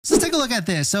So let's take a look at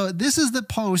this. So this is the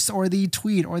post or the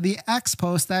tweet or the X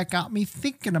post that got me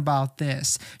thinking about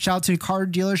this. Shout out to Car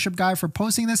Dealership Guy for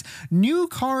posting this. New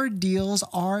car deals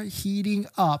are heating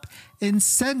up.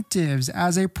 Incentives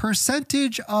as a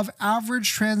percentage of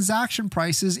average transaction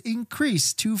prices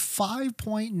increased to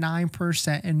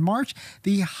 5.9% in March,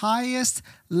 the highest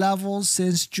level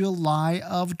since July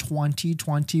of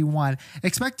 2021.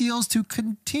 Expect deals to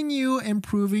continue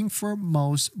improving for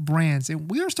most brands. And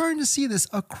we are starting to see this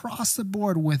across the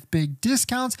board with big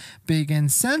discounts, big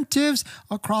incentives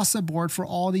across the board for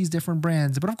all these different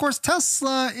brands. But of course,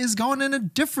 Tesla is going in a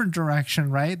different direction,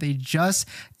 right? They just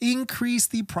increased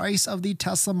the price of the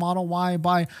Tesla Model Y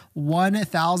by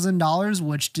 $1,000,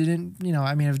 which didn't,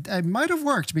 it might have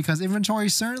worked because inventory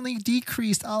certainly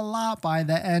decreased a lot by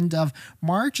the end of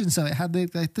March. And so it had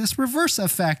this reverse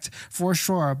effect for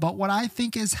sure. But what I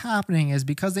think is happening is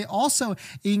because they also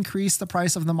increased the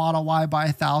price of the Model Y by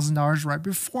 $1,000 right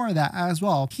before that as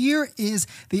well. Here is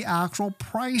the actual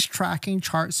price tracking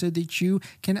chart so that you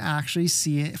can actually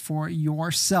see it for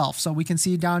yourself. So we can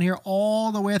see down here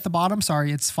all the way at the bottom.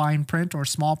 Sorry, it's fine print or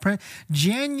small print.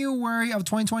 January of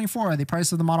 2024, the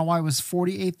price of the Model Y was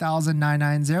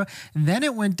 $48,990. Then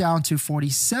it went down to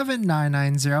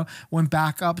 $47,990, went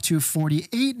back up to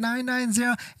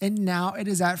 $48,990, and now it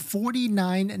is at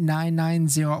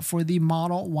 $49,990 for the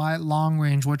Model Y long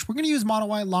range, which we're going to use Model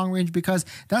Y long range because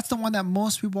that's the one that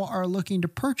most people are looking to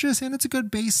purchase, and it's a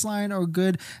good baseline or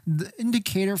good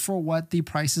indicator for what the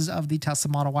prices of the Tesla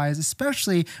Model Y is,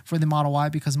 especially for the Model Y,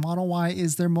 because Model Y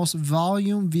is their most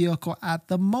volume vehicle at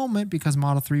the moment because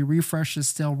Model 3 refresh is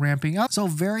still ramping up. So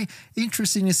very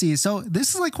interesting to see. So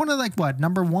this is like one of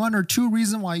number 1 or 2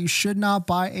 reason why you should not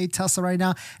buy a Tesla right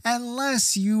now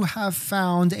unless you have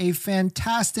found a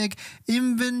fantastic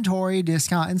inventory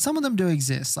discount, and some of them do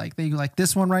exist. Like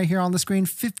this one right here on the screen,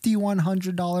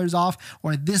 $5,100 off,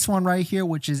 or this one right here,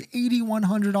 which is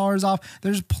 $8,100 off.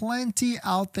 There's plenty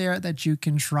out there that you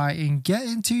can try and get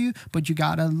into, but you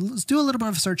gotta do a little bit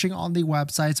of searching on the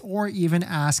websites or even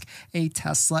ask a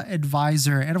Tesla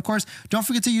advisor. And of course, don't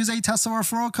forget to use a Tesla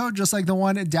referral code just like the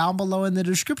one down below in the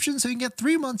description so you can get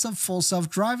 3 months of full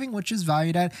self-driving, which is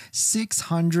valued at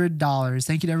 $600.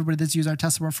 Thank you to everybody that's used our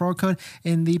Tesla referral code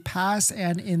in the past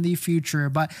and in the future.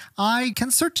 But I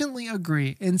can certainly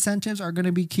agree, incentives are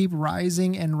going to keep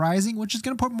rising and rising, which is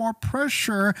going to put more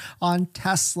pressure on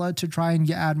Tesla to try and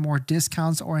add more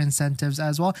discounts or incentives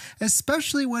as well,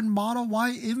 especially when Model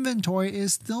Y inventory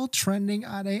is still trending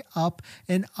at a up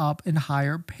and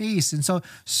higher pace. And so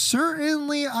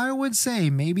certainly I would say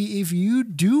maybe if you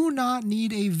do not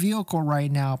need a vehicle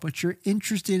right now, but you're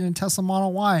interested in Tesla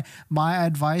Model Y, my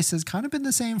advice has kind of been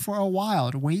the same for a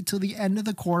while. Wait till the end of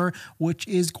the quarter, which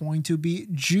is going to be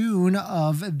June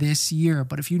of this year.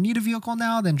 But if you need a vehicle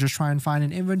now, then just try and find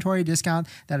an inventory discount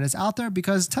that is out there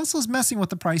because Tesla's messing with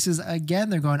the prices again.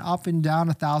 They're going up and down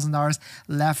 $1,000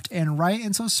 left and right.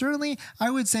 And so certainly I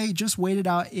would say just wait it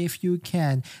out if you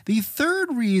can. The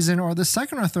third reason, or the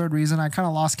second or third reason, I kind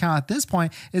of lost count at this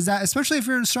point, is that especially if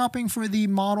you're shopping for the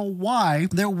Model Y,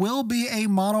 there will be a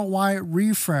Model Y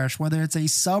refresh, whether it's a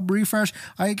sub refresh.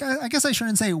 I guess I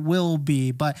shouldn't say will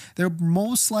be, but there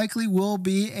most likely will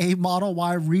be a Model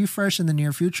Y refresh in the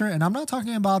near future. And I'm not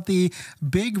talking about the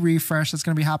big refresh that's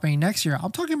going to be happening next year.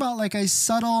 I'm talking about like a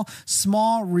subtle,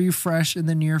 small refresh in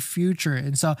the near future.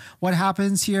 And so what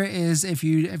happens here is if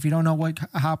you don't know what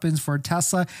happens for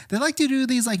Tesla, they like to do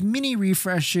these like mini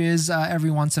refreshes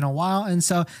every once in a while. And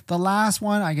so the last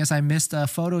one, I guess I missed a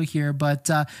photo here, but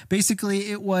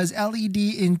basically it was LED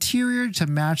interior to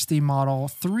match the Model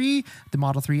 3, the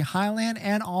Model 3 Highland,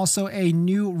 and also a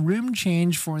new rim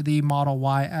change for the Model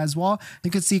Y as well.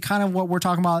 You can see kind of what we're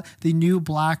talking about, the new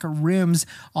black rims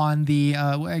on the,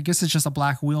 I guess it's just a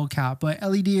black wheel cap, but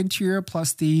LED interior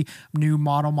plus the new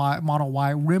Model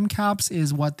Y rim caps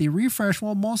is what the refresh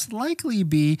will most likely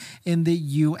be in the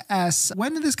US.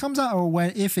 When this comes out,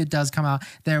 or if it does come out,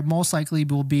 there most likely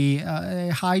will be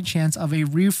a high chance of a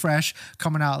refresh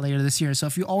coming out later this year. So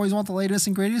if you always want the latest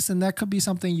and greatest, then that could be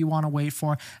something you want to wait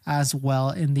for as well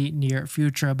in the near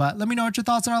future. But let me know what your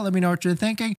thoughts are. Let me know what you're thinking.